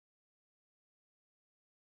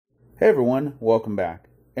Hey everyone, welcome back.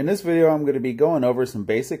 In this video I'm going to be going over some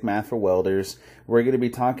basic math for welders. We're going to be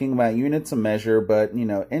talking about units of measure, but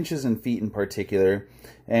inches and feet in particular.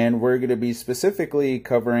 And we're going to be specifically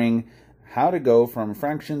covering how to go from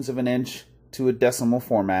fractions of an inch to a decimal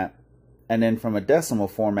format, and then from a decimal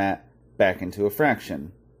format back into a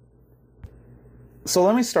fraction. So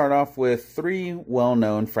let me start off with three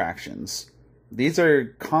well-known fractions. These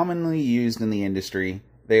are commonly used in the industry.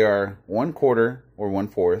 They are 1/4 or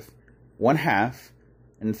 1/4, 1/2,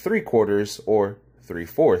 and 3/4 or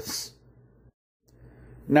 3/4.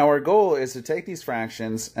 Now our goal is to take these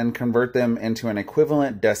fractions and convert them into an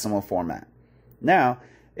equivalent decimal format. Now,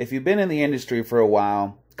 if you've been in the industry for a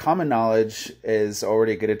while, common knowledge is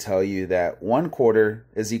already going to tell you that 1/4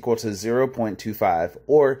 is equal to 0.25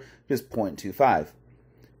 or just 0.25.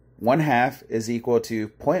 1/2 is equal to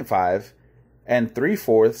 0.5 and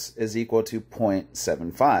 3/4 is equal to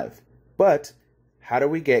 0.75. But how do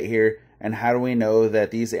we get here, and how do we know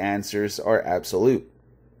that these answers are absolute?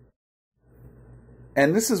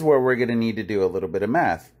 And this is where we're going to need to do a little bit of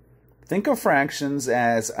math. Think of fractions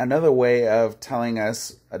as another way of telling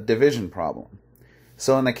us a division problem.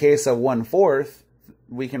 So in the case of 1/4,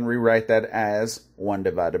 we can rewrite that as 1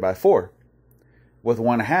 divided by 4. With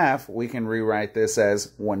 1/2, we can rewrite this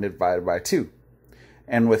as 1 divided by 2.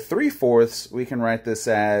 And with 3/4, we can write this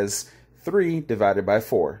as 3 divided by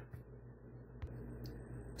 4.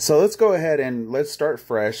 So let's go ahead and let's start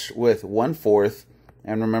fresh with 1/4.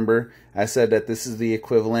 And remember, I said that this is the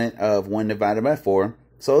equivalent of 1 divided by 4.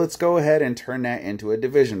 So let's go ahead and turn that into a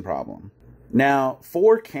division problem. Now,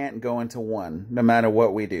 4 can't go into 1 no matter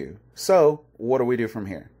what we do. So what do we do from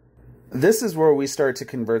here? This is where we start to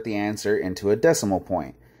convert the answer into a decimal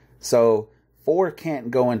point. So 4 can't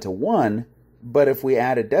go into 1, but if we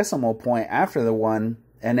add a decimal point after the 1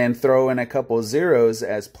 and then throw in a couple zeros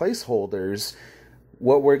as placeholders,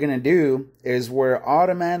 what we're going to do is we're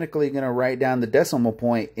automatically going to write down the decimal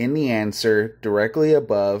point in the answer directly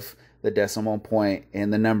above the decimal point in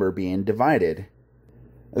the number being divided.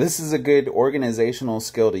 This is a good organizational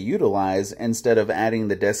skill to utilize instead of adding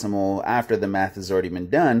the decimal after the math has already been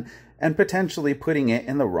done and potentially putting it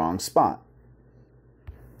in the wrong spot.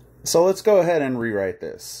 So let's go ahead and rewrite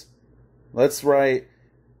this. Let's write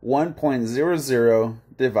 1.00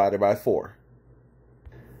 divided by 4.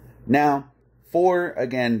 Now, 4,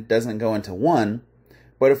 again, doesn't go into 1,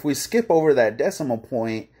 but if we skip over that decimal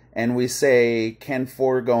point and we say, can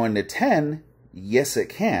 4 go into 10? Yes, it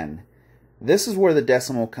can. This is where the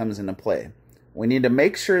decimal comes into play. We need to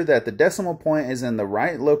make sure that the decimal point is in the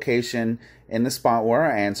right location in the spot where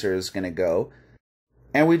our answer is going to go,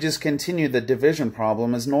 and we just continue the division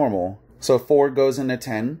problem as normal. So 4 goes into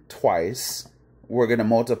 10 twice. We're going to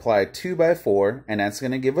multiply 2 by 4, and that's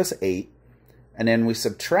going to give us 8. And then we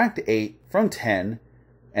subtract 8 from 10,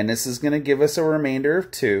 and this is going to give us a remainder of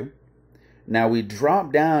 2. Now we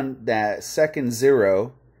drop down that second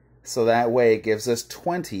 0, so that way it gives us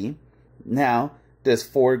 20. Now, does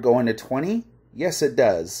 4 go into 20? Yes, it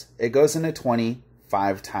does. It goes into 20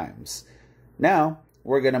 5 times. Now,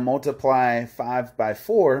 we're going to multiply 5 by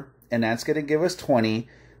 4, and that's going to give us 20.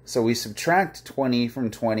 So we subtract 20 from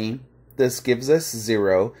 20. This gives us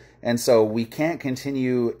 0. And so we can't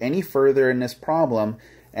continue any further in this problem.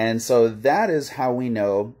 And so that is how we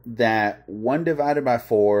know that 1 divided by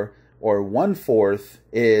 4, or 1/4,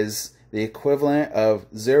 is the equivalent of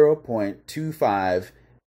 0.25.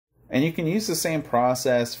 And you can use the same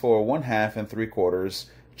process for 1/2 and 3/4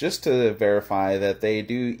 just to verify that they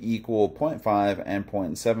do equal 0.5 and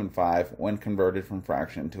 0.75 when converted from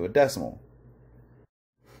fraction to a decimal.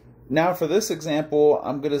 Now for this example,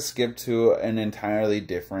 I'm going to skip to an entirely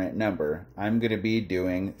different number. I'm going to be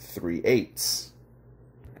doing 3/8.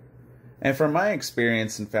 And from my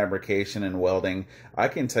experience in fabrication and welding, I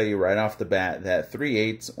can tell you right off the bat that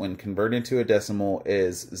 3/8 when converted to a decimal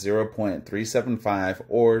is 0.375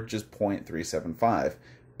 or just 0.375.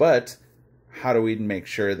 But how do we make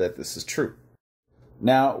sure that this is true?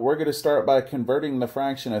 Now, we're going to start by converting the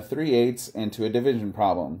fraction of 3/8 into a division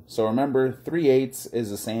problem. So remember, 3/8 is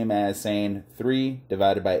the same as saying 3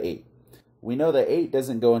 divided by 8. We know that 8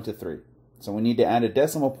 doesn't go into 3. So we need to add a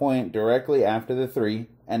decimal point directly after the 3,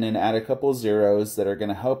 and then add a couple zeros that are going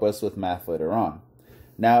to help us with math later on.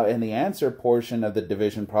 Now, in the answer portion of the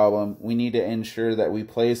division problem, we need to ensure that we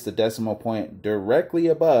place the decimal point directly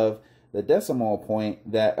above the decimal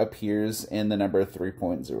point that appears in the number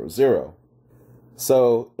 3.00.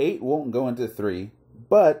 So 8 won't go into 3,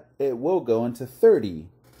 but it will go into 30,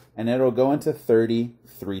 and it'll go into 30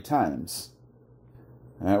 3 times.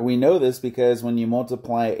 We know this because when you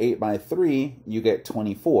multiply 8 by 3, you get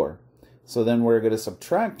 24. So then we're going to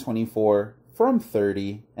subtract 24 from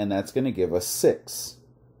 30, and that's going to give us 6.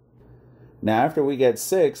 Now after we get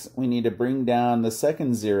 6, we need to bring down the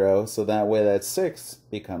second 0, so that way that 6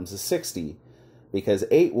 becomes a 60. Because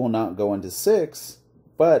 8 will not go into 6,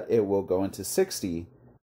 but it will go into 60.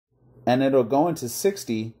 And it'll go into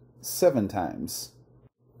 60 7 times.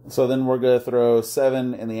 So then we're going to throw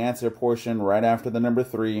 7 in the answer portion right after the number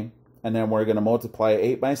 3. And then we're going to multiply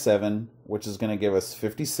 8 by 7, which is going to give us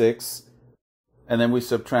 56. And then we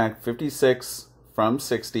subtract 56 from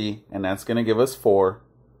 60, and that's going to give us 4.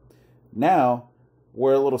 Now,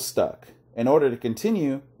 we're a little stuck. In order to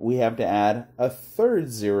continue, we have to add a third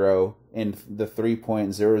 0 in the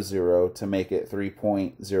 3.00 to make it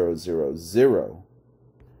 3.000.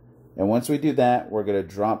 And once we do that, we're going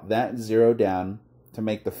to drop that 0 down to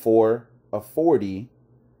make the 4 a 40.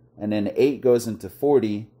 And then 8 goes into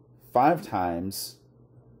 40 5 times.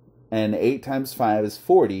 And 8 times 5 is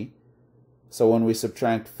 40. So when we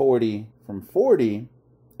subtract 40 from 40,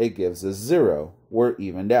 it gives us 0. We're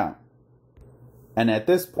evened out. And at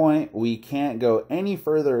this point, we can't go any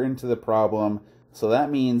further into the problem, so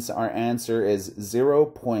that means our answer is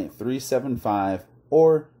 0.375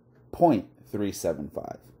 or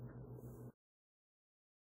 0.375.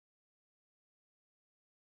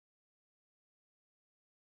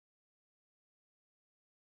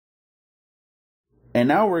 And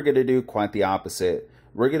now we're going to do quite the opposite.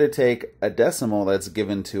 We're going to take a decimal that's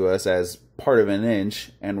given to us as part of an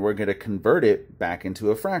inch, and we're going to convert it back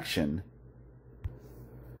into a fraction.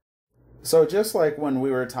 So just like when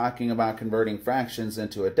we were talking about converting fractions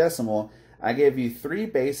into a decimal, I gave you 3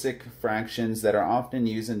 basic fractions that are often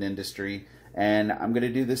used in industry, and I'm going to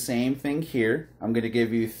do the same thing here. I'm going to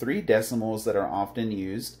give you 3 decimals that are often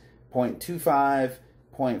used: 0.25,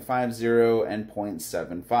 0.50, and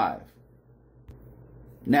 0.75.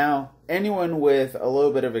 Now, anyone with a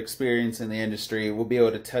little bit of experience in the industry will be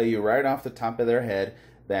able to tell you right off the top of their head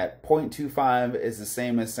that 0.25 is the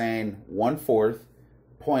same as saying 1/4,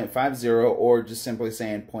 0.50, or just simply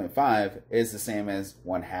saying 0.5 is the same as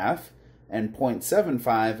 1/2, and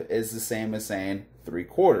 0.75 is the same as saying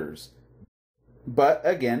 3/4. But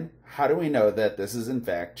again, how do we know that this is in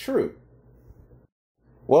fact true?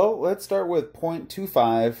 Well, let's start with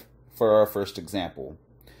 0.25 for our first example.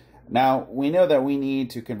 Now, we know that we need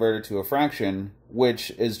to convert it to a fraction, which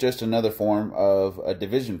is just another form of a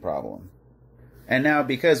division problem. And now,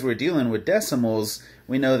 because we're dealing with decimals,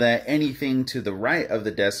 we know that anything to the right of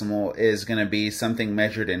the decimal is going to be something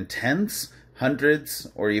measured in tenths, hundreds,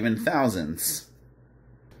 or even thousands.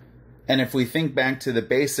 And if we think back to the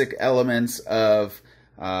basic elements of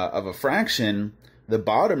a fraction, the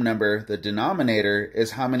bottom number, the denominator,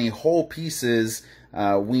 is how many whole pieces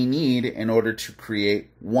we need in order to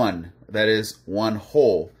create 1. That is, 1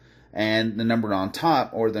 whole. And the number on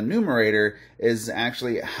top, or the numerator, is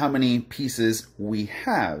actually how many pieces we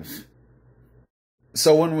have.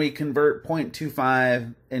 So when we convert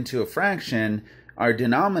 0.25 into a fraction, our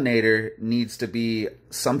denominator needs to be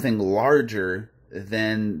something larger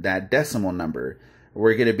than that decimal number.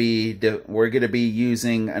 We're going to be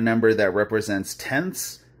using a number that represents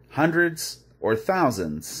tenths, hundreds, or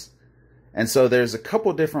thousands. And so there's a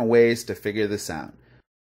couple different ways to figure this out.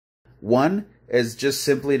 One is just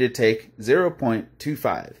simply to take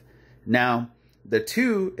 0.25. Now, the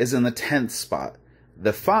 2 is in the tenth spot.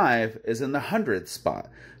 The 5 is in the hundredth spot.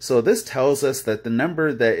 So this tells us that the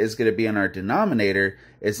number that is going to be in our denominator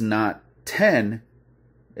is not 10,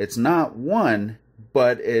 it's not 1,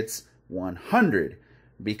 but it's 100.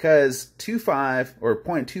 Because 25 or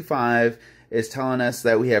 0.25 is telling us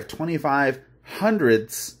that we have 25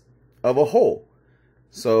 hundredths of a whole.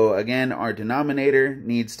 So again, our denominator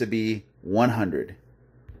needs to be 100.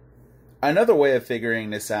 Another way of figuring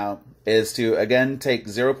this out is to again take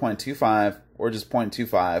 0.25 or just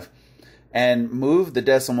 0.25 and move the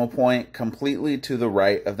decimal point completely to the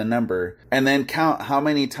right of the number, and then count how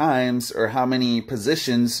many times or how many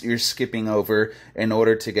positions you're skipping over in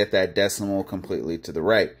order to get that decimal completely to the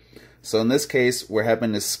right. So in this case, we're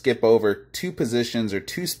having to skip over 2 positions or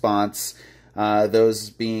 2 spots, those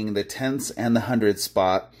being the tenths and the hundredth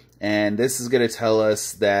spot, and this is going to tell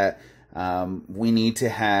us that we need to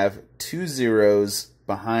have 2 zeros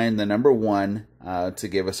behind the number 1 to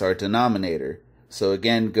give us our denominator. So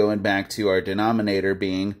again, going back to our denominator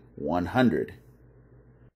being 100.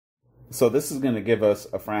 So this is going to give us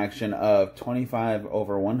a fraction of 25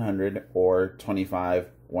 over 100, or 25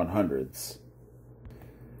 100ths.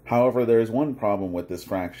 However, there is one problem with this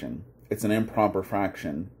fraction. It's an improper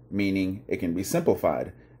fraction, meaning it can be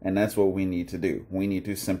simplified, and that's what we need to do. We need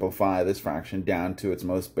to simplify this fraction down to its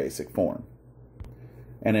most basic form.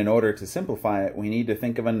 And in order to simplify it, we need to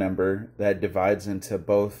think of a number that divides into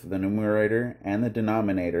both the numerator and the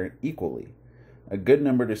denominator equally. A good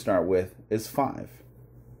number to start with is 5.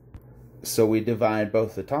 So we divide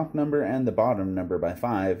both the top number and the bottom number by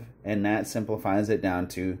 5, and that simplifies it down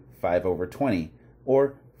to 5 over 20,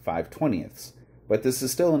 or 5/20ths. But this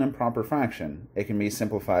is still an improper fraction. It can be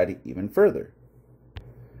simplified even further.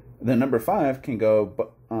 The number 5 can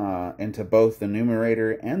go into both the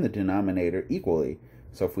numerator and the denominator equally.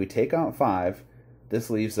 So if we take out 5, this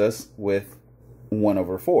leaves us with 1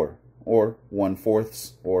 over 4, or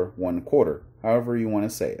 1/4, or 1/4, however you want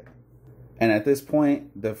to say it. And at this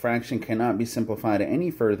point, the fraction cannot be simplified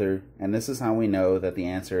any further, and this is how we know that the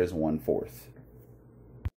answer is 1/4.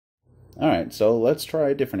 Alright, so let's try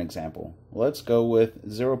a different example. Let's go with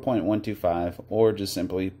 0.125, or just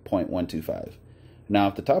simply 0.125. Now,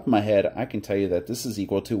 off the top of my head, I can tell you that this is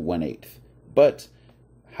equal to 1/8. But,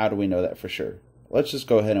 how do we know that for sure? Let's just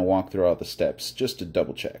go ahead and walk through all the steps, just to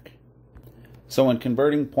double check. So when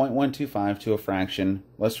converting 0.125 to a fraction,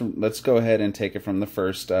 let's go ahead and take it from the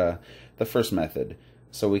first method.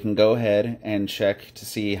 So we can go ahead and check to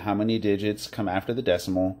see how many digits come after the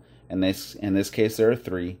decimal. In this case, there are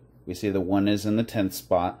 3. We see the 1 is in the 10th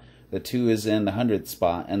spot, the 2 is in the 100th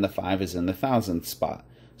spot, and the 5 is in the 1000th spot.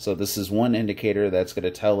 So this is one indicator that's going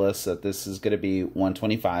to tell us that this is going to be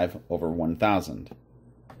 125 over 1000.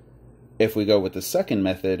 If we go with the second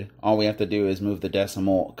method, all we have to do is move the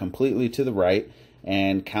decimal completely to the right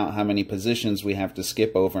and count how many positions we have to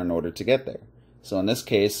skip over in order to get there. So in this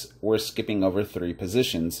case, we're skipping over 3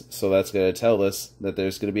 positions, so that's going to tell us that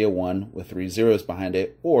there's going to be a 1 with 3 zeros behind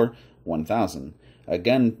it, or 1000.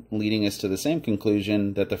 Again, leading us to the same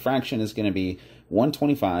conclusion that the fraction is going to be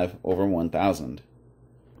 125 over 1000.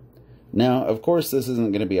 Now, of course, this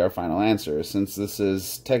isn't going to be our final answer, since this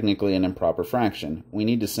is technically an improper fraction. We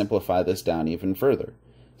need to simplify this down even further.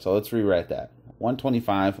 So let's rewrite that.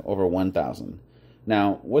 125 over 1000.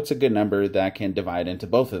 Now, what's a good number that can divide into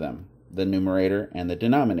both of them, the numerator and the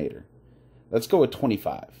denominator? Let's go with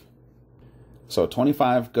 25. So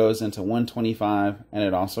 25 goes into 125, and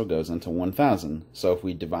it also goes into 1000. So if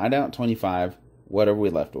we divide out 25, what are we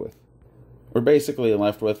left with? We're basically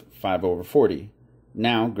left with 5 over 40.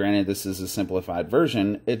 Now, granted this is a simplified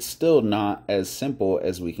version, it's still not as simple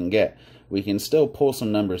as we can get. We can still pull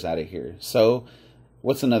some numbers out of here. So,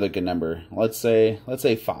 what's another good number? Let's say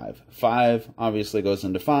 5. 5 obviously goes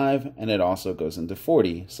into 5, and it also goes into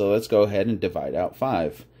 40. So let's go ahead and divide out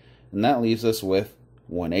 5. And that leaves us with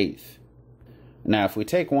 1/8. Now, if we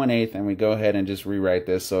take 1/8 and we go ahead and just rewrite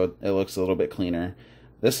this so it looks a little bit cleaner,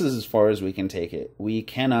 this is as far as we can take it. We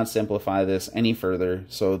cannot simplify this any further,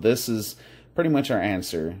 so this is pretty much our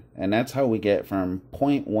answer, and that's how we get from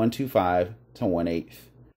 0.125 to 1/8.